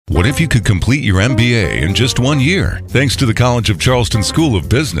What if you could complete your MBA in just 1 year? Thanks to the College of Charleston School of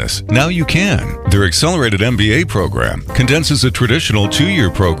Business, now you can. Their accelerated MBA program condenses a traditional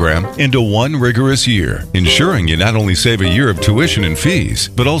 2-year program into 1 rigorous year, ensuring you not only save a year of tuition and fees,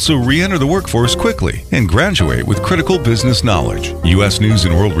 but also re-enter the workforce quickly and graduate with critical business knowledge. U.S. News &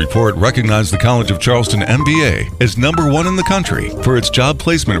 World Report recognized the College of Charleston MBA as #1 in the country for its job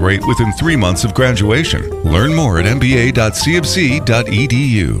placement rate within 3 months of graduation. Learn more at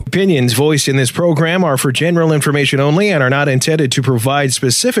mba.cfc.edu. Opinions voiced in this program are for general information only and are not intended to provide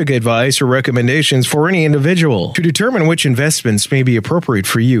specific advice or recommendations for any individual. To determine which investments may be appropriate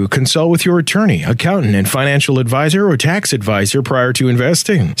for you, consult with your attorney, accountant, and financial advisor or tax advisor prior to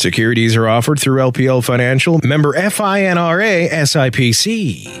investing. Securities are offered through LPL Financial, member FINRA,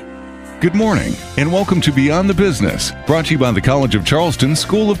 SIPC. Good morning, and welcome to Beyond the Business, brought to you by the College of Charleston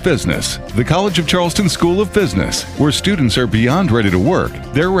School of Business. The College of Charleston School of Business, where students are beyond ready to work,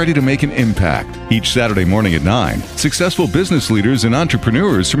 they're ready to make an impact. Each Saturday morning at 9, successful business leaders and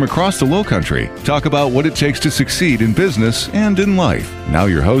entrepreneurs from across the Lowcountry talk about what it takes to succeed in business and in life. Now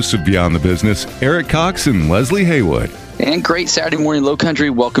your hosts of Beyond the Business, Eric Cox and Leslie Haywood. And great Saturday morning,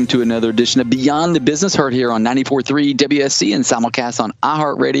 Lowcountry. Welcome to another edition of Beyond the Business, heard here on 94.3 WSC and simulcast on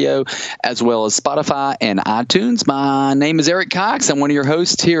iHeartRadio, as well as Spotify and iTunes. My name is Eric Cox. I'm one of your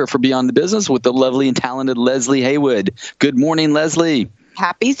hosts here for Beyond the Business with the lovely and talented Leslie Haywood. Good morning, Leslie.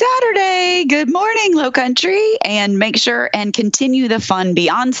 Happy Saturday. Good morning, Lowcountry. And make sure and continue the fun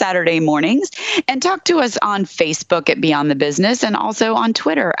beyond Saturday mornings and talk to us on Facebook at Beyond the Business and also on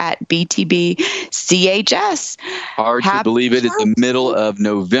Twitter at BTBCHS. Hard to believe it. It's the middle of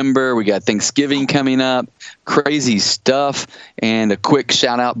November. We got Thanksgiving coming up. Crazy stuff. And a quick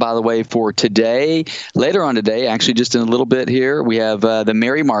shout out, by the way, for today. Later on today, actually just in a little bit here, we have the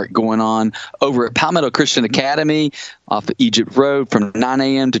Mary Mark going on over at Palmetto Christian Academy off the Egypt Road from 9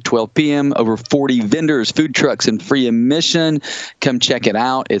 a.m. to 12 p.m. Over 40 vendors, food trucks, and free admission. Come check it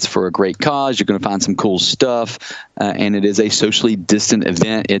out. It's for a great cause. You're going to find some cool stuff. And it is a socially distant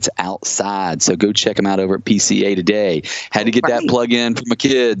event. It's outside. So go check them out over at PCA today. Had to get that plug in for my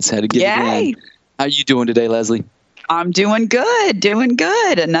kids. Had to get it in. How are you doing today, Leslie? I'm doing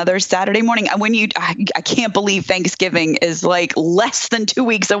good. Another Saturday morning. I can't believe Thanksgiving is like less than 2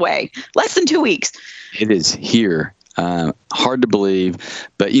 weeks away. Less than 2 weeks. It is here. Hard to believe,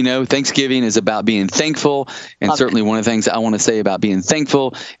 but Thanksgiving is about being thankful, and certainly one of the things I want to say about being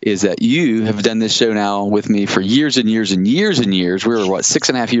thankful is that you have done this show now with me for years and years and years and years. We were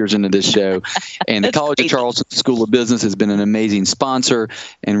 6.5 years into this show, and the College of Charleston School of Business has been an amazing sponsor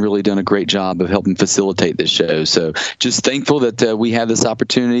and really done a great job of helping facilitate this show. So just thankful that we have this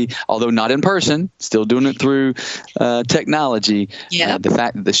opportunity, although not in person, still doing it through technology. The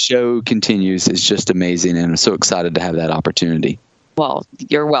fact that the show continues is just amazing, and I'm so excited to have that opportunity. Well,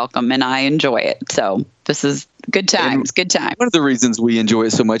 you're welcome, and I enjoy it. So this is good times. Good time. One of the reasons we enjoy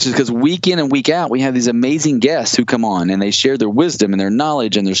it so much is because week in and week out, we have these amazing guests who come on and they share their wisdom and their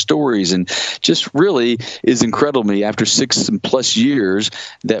knowledge and their stories, and just really is incredible to me after 6+ years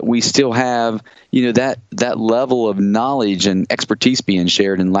that we still have, that level of knowledge and expertise being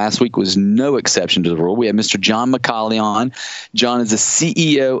shared. And last week was no exception to the rule. We had Mr. John McCauley on. John is the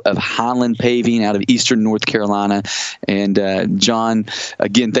CEO of Highland Paving out of Eastern North Carolina. And John,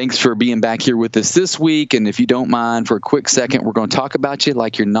 again, thanks for being back here with us this week. And if you don't mind, for a quick second, we're going to talk about you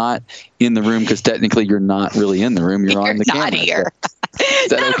like you're not in the room, because technically you're not really in the room. You're on the camera. Here.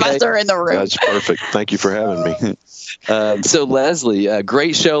 None of us are in the room. That's perfect. Thank you for having me. So Leslie,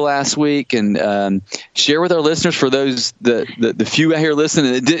 great show last week, and share with our listeners, for those the few out here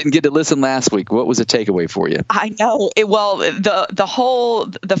listening that didn't get to listen last week, what was a takeaway for you? I know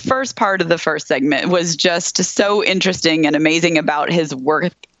the first part of the first segment was just so interesting and amazing about his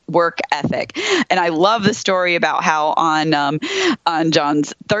work ethic. And I love the story about how on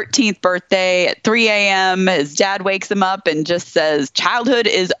John's 13th birthday at 3 a.m., his dad wakes him up and just says, childhood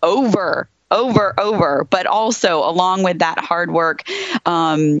is over. But also along with that hard work,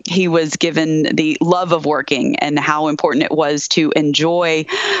 he was given the love of working and how important it was to enjoy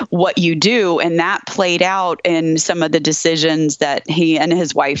what you do. And that played out in some of the decisions that he and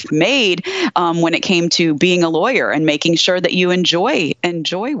his wife made when it came to being a lawyer and making sure that you enjoy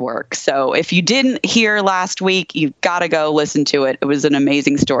work. So if you didn't hear last week, you've got to go listen to it. It was an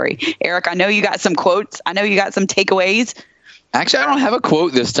amazing story. Eric, I know you got some quotes. I know you got some takeaways. Actually, I don't have a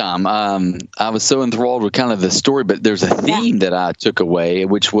quote this time. I was so enthralled with kind of the story, but there's a theme that I took away,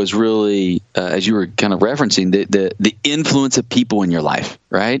 which was really, as you were kind of referencing, the influence of people in your life,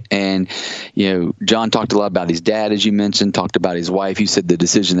 right? And, John talked a lot about his dad, as you mentioned, talked about his wife. You said the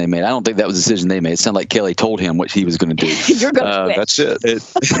decision they made. I don't think that was a decision they made. It sounded like Kelly told him what he was going to do. You're going to That's it.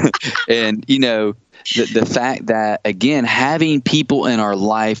 And, the fact that, again, having people in our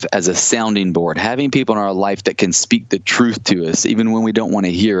life as a sounding board, having people in our life that can speak the truth to us, even when we don't want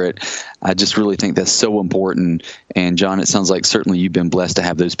to hear it, I just really think that's so important. And John, it sounds like certainly you've been blessed to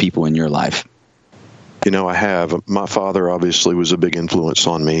have those people in your life. I have. My father obviously was a big influence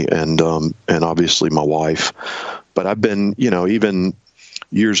on me, and obviously my wife. But I've been, even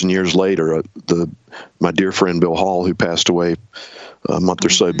years and years later, my dear friend Bill Hall, who passed away a month or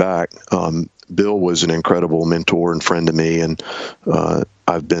so back, Bill was an incredible mentor and friend to me, and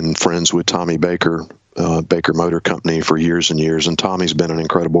I've been friends with Tommy Baker, Baker Motor Company, for years and years, and Tommy's been an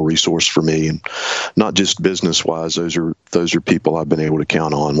incredible resource for me, and not just business-wise. Those are people I've been able to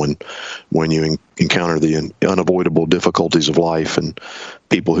count on when you encounter the unavoidable difficulties of life, and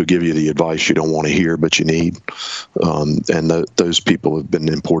people who give you the advice you don't want to hear but you need, and those people have been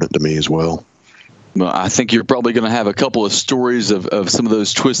important to me as well. Well, I think you're probably going to have a couple of stories of some of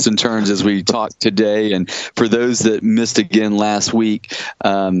those twists and turns as we talk today. And for those that missed again last week,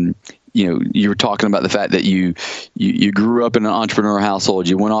 you were talking about the fact that you grew up in an entrepreneur household.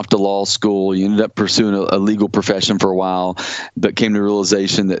 You went off to law school. You ended up pursuing a legal profession for a while, but came to the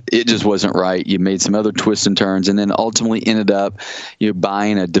realization that it just wasn't right. You made some other twists and turns, and then ultimately ended up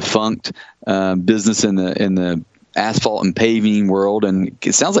buying a defunct business in the asphalt and paving world, and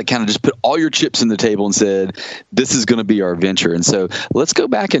it sounds like kind of just put all your chips in the table and said, this is going to be our venture. And so let's go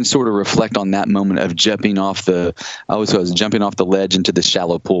back and sort of reflect on that moment of jumping off the ledge into the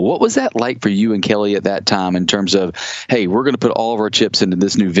shallow pool. What was that like for you and Kelly at that time in terms of, hey, we're going to put all of our chips into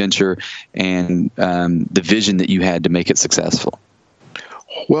this new venture, and the vision that you had to make it successful?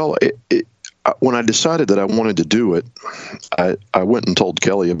 Well, when I decided that I wanted to do it, I went and told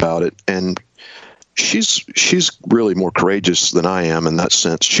Kelly about it, and she's really more courageous than I am in that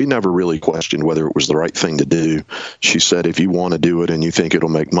sense. She never really questioned whether it was the right thing to do. She said, if you want to do it and you think it'll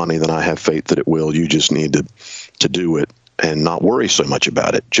make money, then I have faith that it will. You just need to do it and not worry so much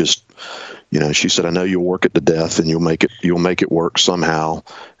about it. Just, she said, I know you'll work it to death and you'll make it work somehow.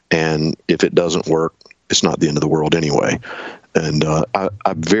 And if it doesn't work, it's not the end of the world anyway. And I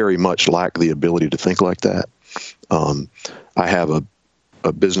very much lack the ability to think like that. I have a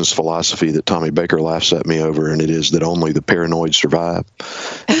business philosophy that Tommy Baker laughs at me over, and it is that only the paranoid survive.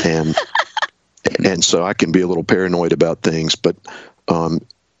 And so I can be a little paranoid about things, but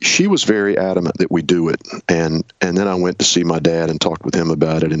she was very adamant that we do it. And then I went to see my dad and talked with him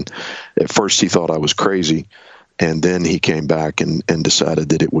about it. And at first he thought I was crazy, and then he came back and decided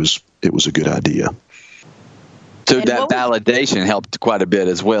that it was a good idea. So that validation helped quite a bit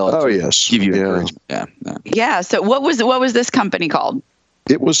as well. Oh, yes. Give you encouragement. Yeah. So what was this company called?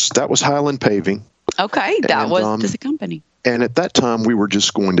 That was Highland Paving. Okay, that was the company. And at that time, we were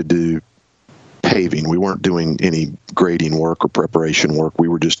just going to do paving. We weren't doing any grading work or preparation work. We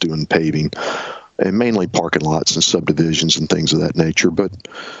were just doing paving, and mainly parking lots and subdivisions and things of that nature. But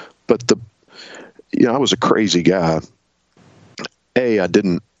I was a crazy guy. I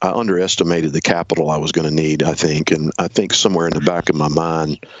underestimated the capital I was going to need, I think. And I think somewhere in the back of my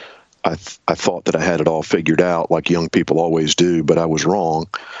mind, I thought that I had it all figured out, like young people always do, but I was wrong.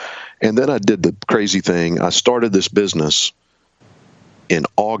 And then I did the crazy thing. I started this business in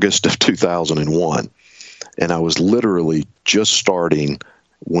August of 2001, and I was literally just starting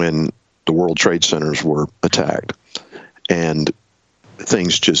when the World Trade Centers were attacked, and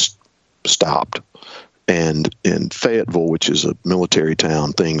things just stopped. And in Fayetteville, which is a military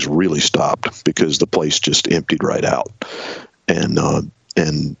town, things really stopped because the place just emptied right out. And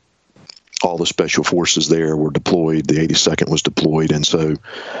all the special forces there were deployed. The 82nd was deployed. And so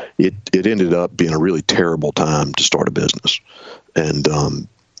it ended up being a really terrible time to start a business. And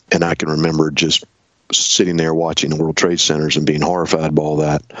I can remember just sitting there watching the World Trade Centers and being horrified by all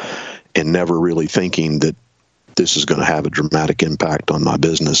that, and never really thinking that this is going to have a dramatic impact on my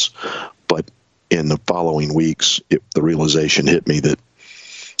business. But in the following weeks, the realization hit me that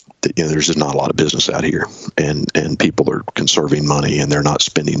there's just not a lot of business out here, and people are conserving money, and they're not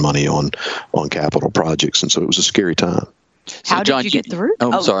spending money on capital projects. And so it was a scary time. So How John, did you get through?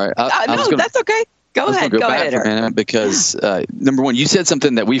 I'm sorry. That's okay. Go ahead. Go ahead. Because number one, you said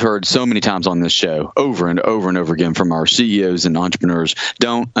something that we've heard so many times on this show over and over and over again from our CEOs and entrepreneurs.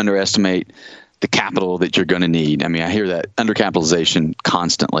 Don't underestimate the capital that you're going to need. I mean, I hear that undercapitalization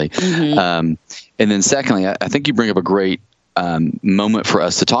constantly. Mm-hmm. And then secondly, I think you bring up a great moment for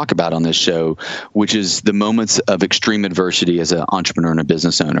us to talk about on this show, which is the moments of extreme adversity as an entrepreneur and a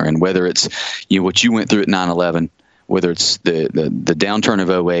business owner. And whether it's what you went through at 9/11, whether it's the downturn of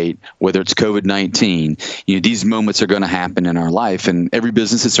 2008, whether it's COVID-19, these moments are going to happen in our life, and every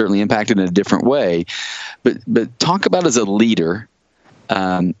business is certainly impacted in a different way. But talk about as a leader,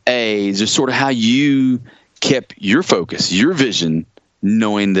 just sort of how you kept your focus, your vision,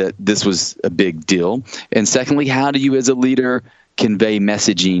 knowing that this was a big deal. And secondly, how do you as a leader convey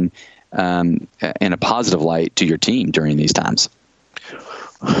messaging in a positive light to your team during these times?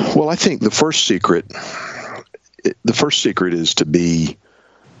 Well, I think the first secret is to be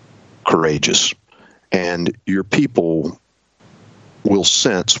courageous, and your people will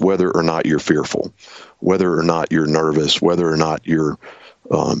sense whether or not you're fearful, whether or not you're nervous, whether or not you're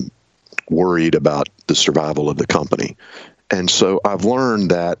worried about the survival of the company. And so I've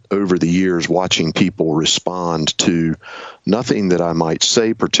learned that over the years, watching people respond to nothing that I might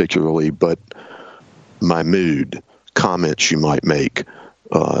say particularly, but my mood, comments you might make,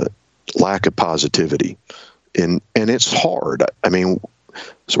 lack of positivity. And it's hard. I mean,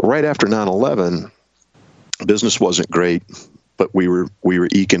 so right after 9/11, business wasn't great, but we were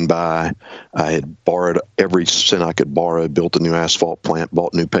eking by. I had borrowed every cent I could borrow, built a new asphalt plant,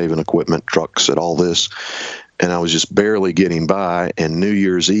 bought new paving equipment, trucks, and all this. And I was just barely getting by. And New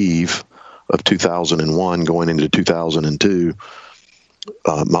Year's Eve of 2001, going into 2002,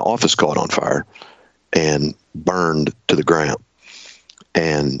 my office caught on fire and burned to the ground.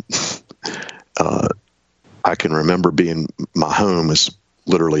 And I can remember my home is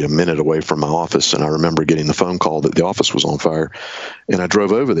literally a minute away from my office, and I remember getting the phone call that the office was on fire, and I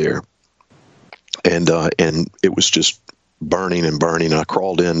drove over there, and it was just burning and burning. I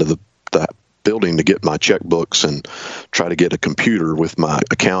crawled into the building to get my checkbooks and try to get a computer with my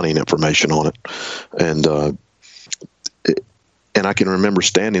accounting information on it, and I can remember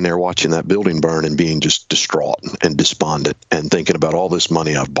standing there watching that building burn and being just distraught and despondent and thinking about all this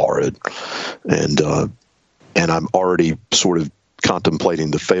money I've borrowed, and I'm already sort of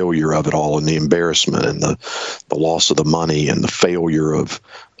contemplating the failure of it all and the embarrassment and the loss of the money and the failure of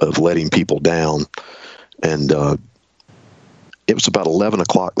letting people down. And it was about 11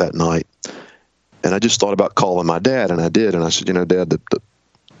 o'clock that night, and I just thought about calling my dad, and I did. And I said, Dad,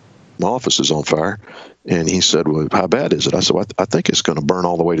 my office is on fire. And he said, well, how bad is it? I said, well, I think it's going to burn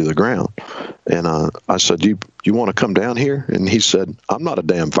all the way to the ground. And I said, you want to come down here? And he said, I'm not a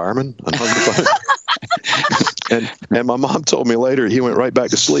damn fireman. And my mom told me later he went right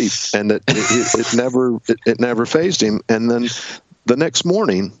back to sleep, and that it never fazed him. And then the next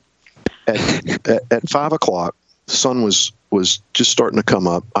morning at 5 o'clock, the sun was just starting to come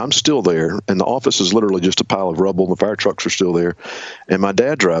up. I'm still there, and the office is literally just a pile of rubble. The fire trucks are still there. And my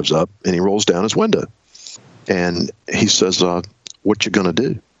dad drives up, and he rolls down his window. And he says, what you going to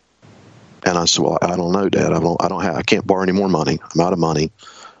do? And I said, well, I don't know, Dad. I can't borrow any more money. I'm out of money.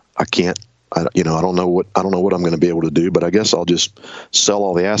 I don't know what I'm going to be able to do, but I guess I'll just sell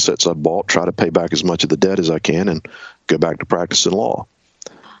all the assets I bought, try to pay back as much of the debt as I can, and go back to practicing law.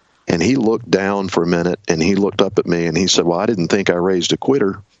 And he looked down for a minute, and he looked up at me, and he said, well, I didn't think I raised a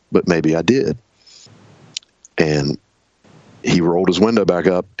quitter, but maybe I did. And he rolled his window back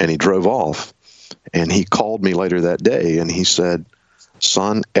up, and he drove off. And he called me later that day, and he said,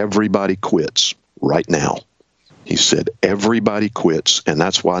 son, everybody quits right now. He said, everybody quits, and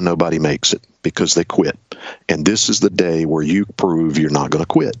that's why nobody makes it, because they quit. And this is the day where you prove you're not going to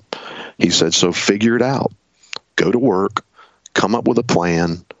quit. He said, so figure it out. Go to work, come up with a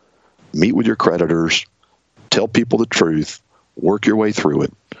plan, meet with your creditors, tell people the truth, work your way through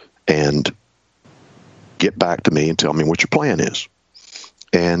it, and get back to me and tell me what your plan is.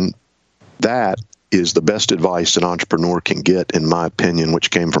 And that is the best advice an entrepreneur can get, in my opinion,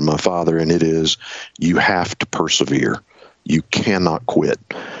 which came from my father, and it is you have to persevere. You cannot quit.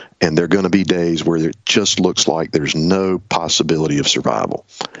 And there are going to be days where it just looks like there's no possibility of survival.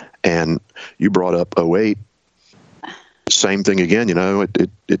 And you brought up 2008. Same thing again,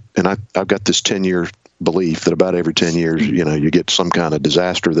 and I've got this 10-year belief that about every 10 years, you get some kind of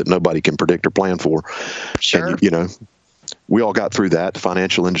disaster that nobody can predict or plan for. Sure. And, we all got through that. The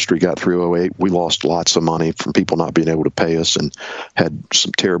financial industry got through 2008. We lost lots of money from people not being able to pay us, and had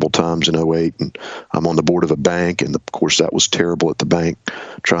some terrible times in 2008. And I'm on the board of a bank, and of course that was terrible at the bank,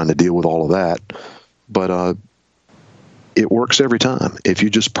 trying to deal with all of that. But it works every time. If you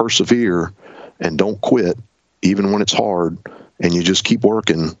just persevere and don't quit, even when it's hard, and you just keep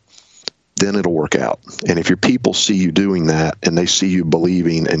working, then it'll work out. And if your people see you doing that, and they see you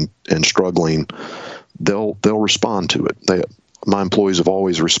believing and struggling, they'll respond to it. My employees have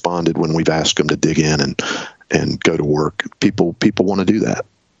always responded when we've asked them to dig in and go to work. People want to do that.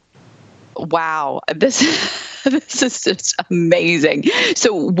 Wow. This is just amazing.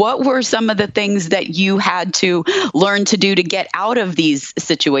 So what were some of the things that you had to learn to do to get out of these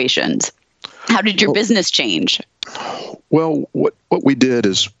situations? How did your business change? Well, what we did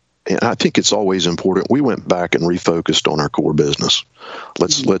is, and I think it's always important, we went back and refocused on our core business.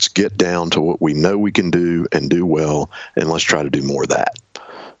 Let's get down to what we know we can do and do well, and let's try to do more of that.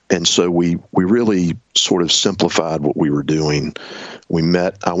 And so we really sort of simplified what we were doing.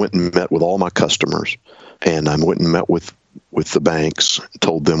 I went and met with all my customers, and I went and met with the banks,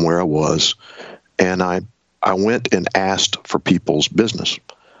 told them where I was, and I went and asked for people's business.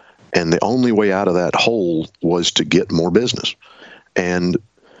 And the only way out of that hole was to get more business. And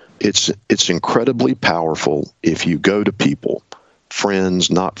it's incredibly powerful if you go to people, friends,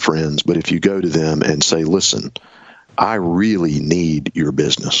 not friends, but if you go to them and say, listen, I really need your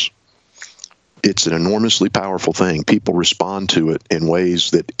business. It's an enormously powerful thing. People respond to it in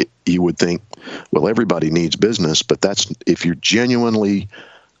ways that you would think, well, everybody needs business, but that's if you genuinely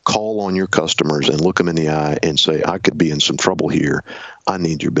call on your customers and look them in the eye and say, I could be in some trouble here. I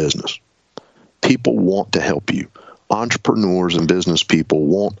need your business. People want to help you. Entrepreneurs and business people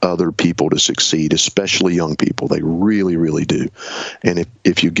want other people to succeed, especially young people. They really, really do. And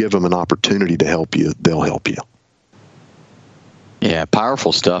if you give them an opportunity to help you, they'll help you. Yeah,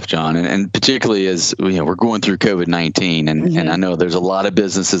 powerful stuff, John, and particularly as we're going through COVID-19, and I know there's a lot of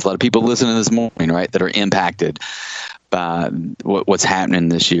businesses, a lot of people listening this morning, right, that are impacted by what's happening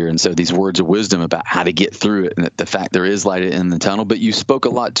this year. And so these words of wisdom about how to get through it, and the fact there is light in the tunnel. But you spoke a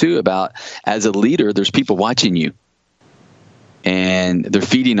lot too about, as a leader, there's people watching you, and they're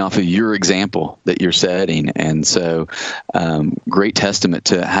feeding off of your example that you're setting. And so great testament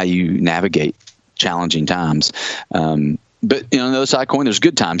to how you navigate challenging times. But on the other side of the coin, there's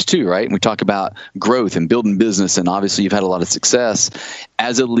good times too, right? And we talk about growth and building business, and obviously you've had a lot of success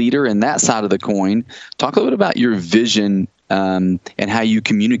as a leader in that side of the coin. Talk a little bit about your vision and how you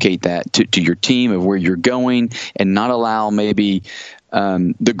communicate that to your team of where you're going, and not allow maybe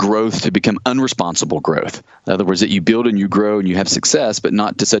the growth to become unresponsible growth. In other words, that you build and you grow and you have success, but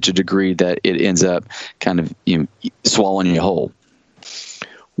not to such a degree that it ends up kind of swallowing you whole.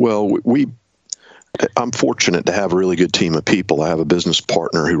 Well, I'm fortunate to have a really good team of people. I have a business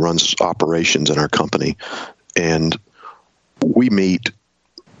partner who runs operations in our company, and we meet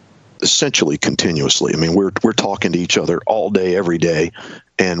essentially continuously. I mean, we're talking to each other all day, every day,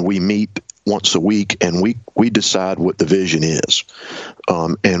 and we meet once a week, and we decide what the vision is.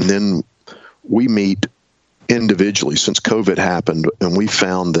 And then we meet individually since COVID happened, and we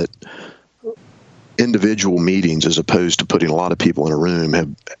found that individual meetings, as opposed to putting a lot of people in a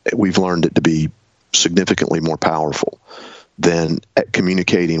room, we've learned it to be significantly more powerful than at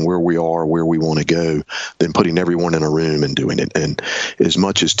communicating where we are, where we want to go, than putting everyone in a room and doing it. And as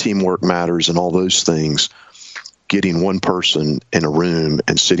much as teamwork matters and all those things, getting one person in a room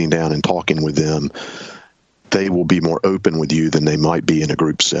and sitting down and talking with them, they will be more open with you than they might be in a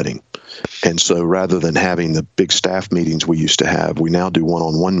group setting. And so rather than having the big staff meetings we used to have, we now do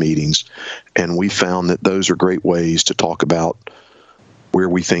one-on-one meetings. And we found that those are great ways to talk about where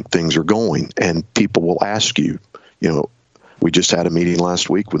we think things are going. And people will ask you, we just had a meeting last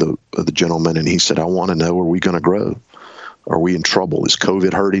week with a gentleman, and he said, I want to know, are we going to grow? Are we in trouble? Is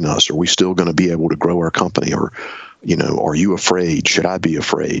COVID hurting us? Are we still going to be able to grow our company? Or, are you afraid? Should I be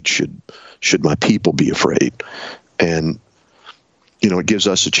afraid? Should my people be afraid? And, it gives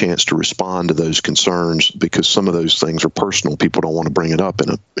us a chance to respond to those concerns, because some of those things are personal. People don't want to bring it up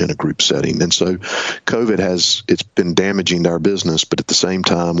in a group setting. And so COVID it's been damaging to our business, but at the same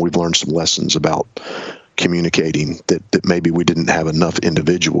time, we've learned some lessons about communicating that maybe we didn't have enough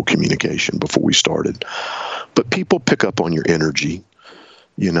individual communication before we started. But people pick up on your energy,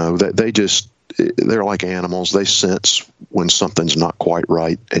 that they're like animals. They sense when something's not quite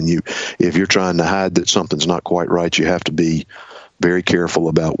right. And if you're trying to hide that something's not quite right, you have to be very careful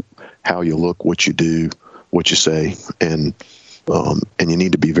about how you look, what you do, what you say, and you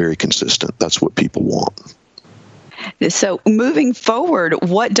need to be very consistent. That's what people want. So moving forward,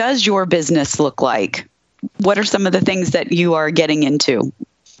 what does your business look like? What are some of the things that you are getting into?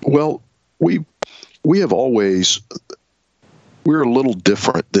 Well, we have always, we're a little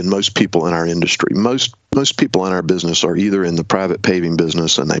different than most people in our industry. Most people in our business are either in the private paving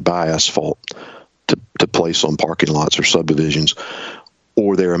business and they buy asphalt to place on parking lots or subdivisions,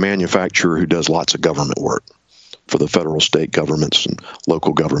 or they're a manufacturer who does lots of government work for the federal, state governments and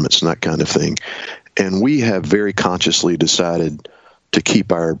local governments and that kind of thing. And we have very consciously decided to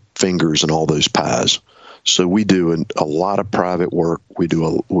keep our fingers in all those pies. So we do a lot of private work. We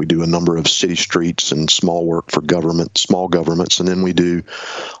do a number of city streets and small work for small governments, and then we do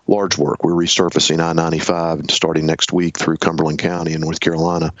large work. We're resurfacing I-95 starting next week through Cumberland County in North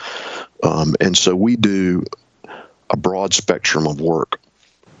Carolina, and so we do a broad spectrum of work,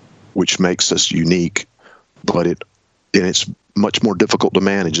 which makes us unique. But it's much more difficult to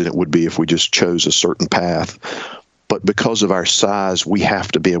manage than it would be if we just chose a certain path. But because of our size, we have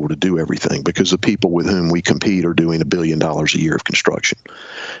to be able to do everything, because the people with whom we compete are doing $1 billion a year of construction.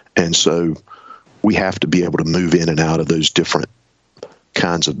 And so we have to be able to move in and out of those different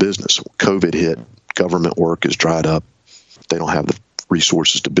kinds of business. COVID hit, government work is dried up. They don't have the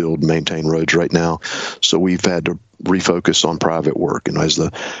resources to build and maintain roads right now. So we've had to refocus on private work. And as the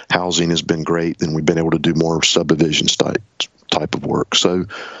housing has been great, then we've been able to do more subdivisions type of work. So,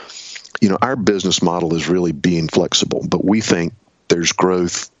 our business model is really being flexible, but we think there's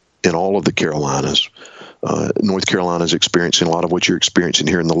growth in all of the Carolinas. North Carolina is experiencing a lot of what you're experiencing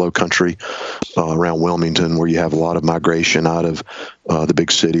here in the Low Country, around Wilmington, where you have a lot of migration out of the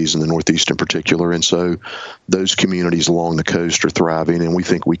big cities in the Northeast in particular. And so those communities along the coast are thriving, and we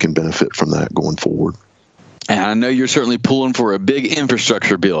think we can benefit from that going forward. And I know you're certainly pulling for a big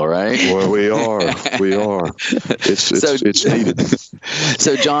infrastructure bill, right? Well, we are. It's needed.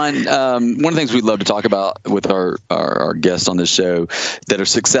 So, John, one of the things we'd love to talk about with our guests on this show that are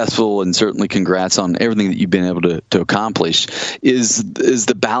successful, and certainly congrats on everything that you've been able to accomplish, is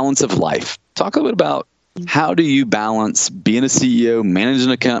the balance of life. Talk a little bit about how do you balance being a CEO,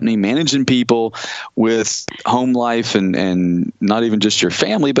 managing a company, managing people, with home life and not even just your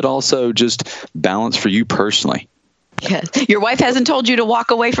family, but also just balance for you personally? Yes. Your wife hasn't told you to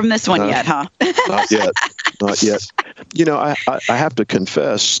walk away from this one yet, huh? Not yet. I have to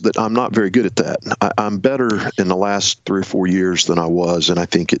confess that I'm not very good at that. I'm better in the last 3 or 4 years than I was, and I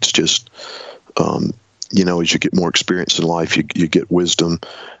think it's just, as you get more experience in life, you get wisdom,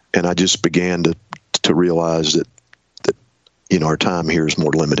 and I just began to realize that our time here is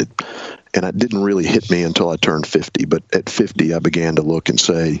more limited. And it didn't really hit me until I turned 50. But at 50, I began to look and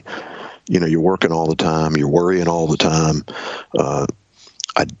say, you're working all the time, you're worrying all the time. I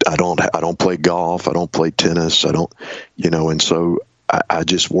don't play golf, I don't play tennis, I don't, and so I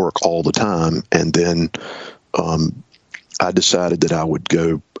just work all the time. And then I decided that I would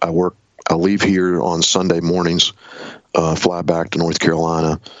go. I leave here on Sunday mornings, fly back to North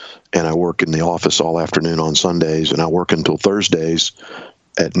Carolina, and I work in the office all afternoon on Sundays, and I work until Thursdays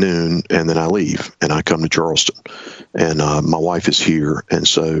at noon, and then I leave and I come to Charleston. And my wife is here, and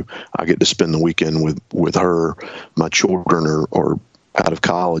so I get to spend the weekend with her. My children are out of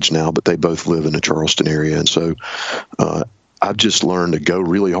college now, but they both live in the Charleston area, and so I've just learned to go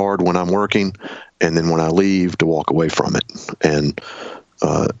really hard when I'm working, and then when I leave, to walk away from it. And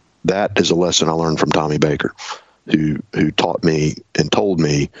that is a lesson I learned from Tommy Baker, who taught me and told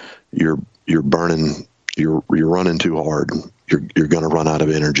me, you're burning, you're running too hard. You're going to run out of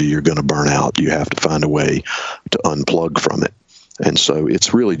energy. You're going to burn out. You have to find a way to unplug from it. And so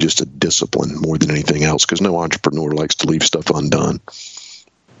it's really just a discipline more than anything else, because no entrepreneur likes to leave stuff undone.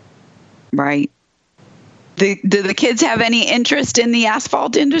 Right. Do the kids have any interest in the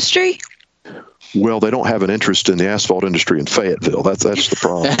asphalt industry? Well, they don't have an interest in the asphalt industry in Fayetteville. That's the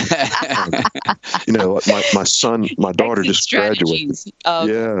problem. My daughter just graduated.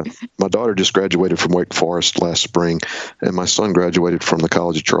 Yeah, my daughter just graduated from Wake Forest last spring, and my son graduated from the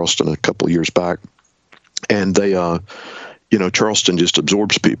College of Charleston a couple of years back. And they, Charleston just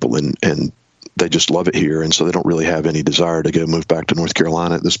absorbs people, and they just love it here, and so they don't really have any desire to go move back to North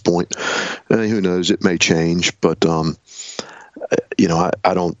Carolina at this point. And who knows? It may change, but I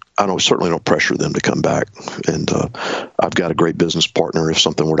certainly don't pressure them to come back. And I've got a great business partner. If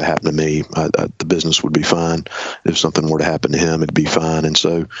something were to happen to me, the business would be fine. If something were to happen to him, it'd be fine. And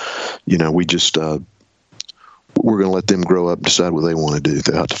so, we just we're going to let them grow up, decide what they want to do.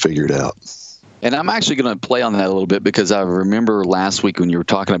 They'll have to figure it out. And I'm actually going to play on that a little bit, because I remember last week when you were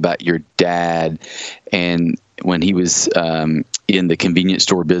talking about your dad, and when he was in the convenience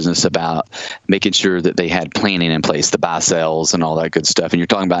store business, about making sure that they had planning in place, the buy sells and all that good stuff. And you're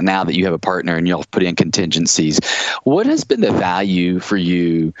talking about now that you have a partner and you'll put in contingencies. What has been the value for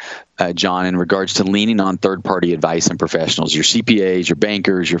you, John, in regards to leaning on third-party advice and professionals, your CPAs, your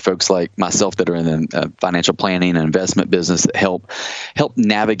bankers, your folks like myself that are in the financial planning and investment business, that help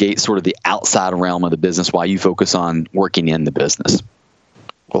navigate sort of the outside realm of the business while you focus on working in the business?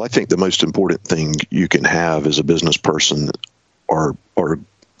 Well, I think the most important thing you can have as a business person are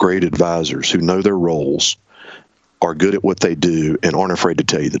great advisors who know their roles, are good at what they do, and aren't afraid to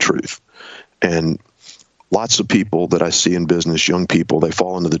tell you the truth. And lots of people that I see in business, young people, they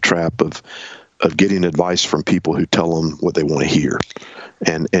fall into the trap of of getting advice from people who tell them what they want to hear.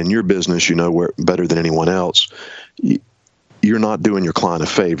 And in your business, where better than anyone else, you're not doing your client a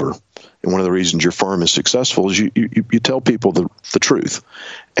favor. And one of the reasons your firm is successful is you tell people the truth.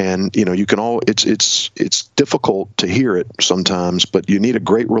 And you can it's difficult to hear it sometimes, but you need a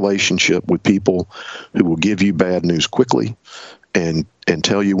great relationship with people who will give you bad news quickly and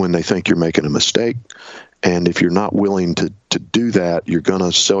tell you when they think you're making a mistake. And if you're not willing to do that, you're going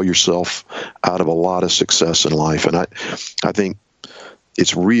to sell yourself out of a lot of success in life. And I think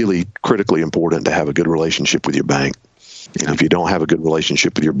it's really critically important to have a good relationship with your bank. And if you don't have a good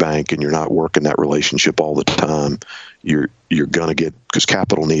relationship with your bank and you're not working that relationship all the time, you're going to get, because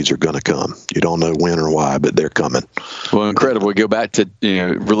capital needs are going to come. You don't know when or why, but they're coming. Well, incredible. We go back to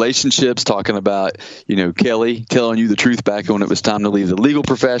relationships, talking about Kelly telling you the truth back when it was time to leave the legal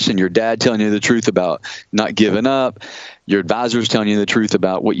profession, your dad telling you the truth about not giving up, your advisors telling you the truth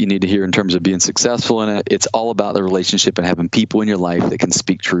about what you need to hear in terms of being successful in it. It's all about the relationship and having people in your life that can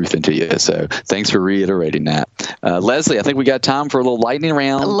speak truth into you. So thanks for reiterating that. Leslie, I think we got time for a little lightning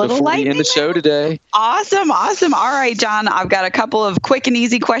round before we end the show today. Awesome. All right, John, I've got a couple of quick and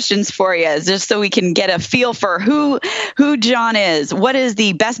easy questions for you, just so we can get a feel for who John is. What is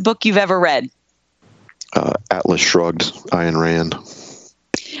the best book you've ever read? Atlas Shrugged, Ayn Rand.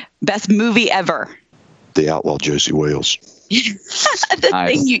 Best movie ever? The Outlaw Josie Wales.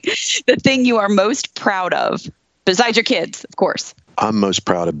 The thing you are most proud of, besides your kids, of course. I'm most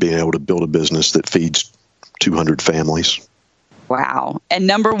proud of being able to build a business that feeds 200 families. Wow. And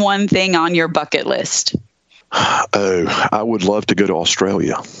number one thing on your bucket list? Oh, I would love to go to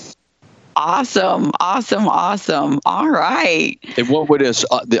Australia. Awesome. All right. And what would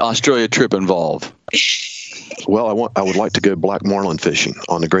the Australia trip involve? Well, I would like to go black marlin fishing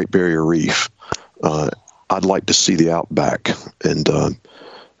on the Great Barrier Reef. I'd like to see the outback, and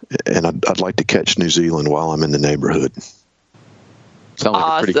I'd like to catch New Zealand while I'm in the neighborhood. Sounds like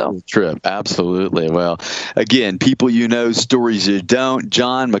a pretty cool trip. Absolutely. Well, again, people stories you don't.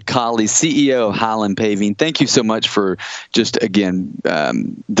 John McCauley, CEO of Highland Paving. Thank you so much for just, again,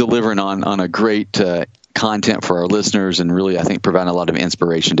 delivering on a great content for our listeners, and really, I think, providing a lot of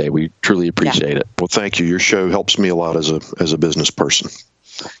inspiration today. We truly appreciate it. Well, thank you. Your show helps me a lot as a business person.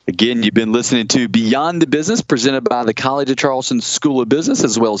 Again, you've been listening to Beyond the Business, presented by the College of Charleston School of Business,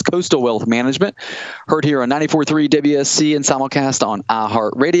 as well as Coastal Wealth Management, heard here on 94.3 WSC and simulcast on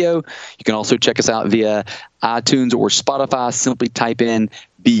iHeartRadio. You can also check us out via iTunes or Spotify. Simply type in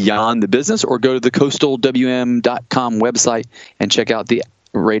Beyond the Business, or go to the coastalwm.com website and check out the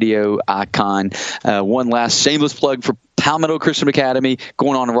radio icon. One last shameless plug for Palmetto Christian Academy,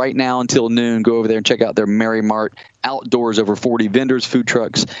 going on right now until noon. Go over there and check out their Mary Mart outdoors, over 40 vendors, food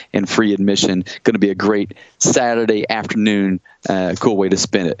trucks, and free admission. Going to be a great Saturday afternoon. Cool way to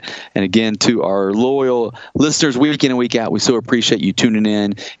spend it. And again, to our loyal listeners, week in and week out, we so appreciate you tuning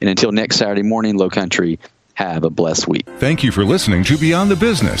in. And until next Saturday morning, Low Country, have a blessed week. Thank you for listening to Beyond the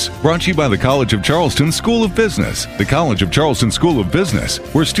Business, brought to you by the College of Charleston School of Business. The College of Charleston School of Business,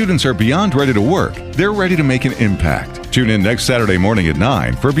 where students are beyond ready to work, they're ready to make an impact. Tune in next Saturday morning at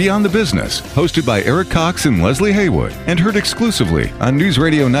 9 for Beyond the Business, hosted by Eric Cox and Leslie Haywood, and heard exclusively on News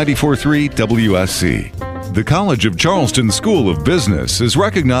Radio 94.3 WSC. The College of Charleston School of Business is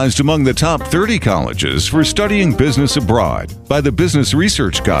recognized among the top 30 colleges for studying business abroad by the Business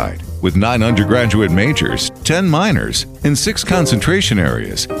Research Guide, with 9 undergraduate majors, 10 minors, and 6 concentration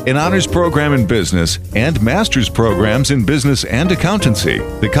areas, an honors program in business, and master's programs in business and accountancy.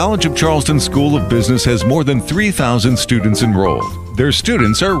 The College of Charleston School of Business has more than 3,000 students enrolled. Their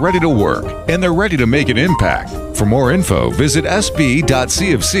students are ready to work, and they're ready to make an impact. For more info, visit sb.cfc.edu.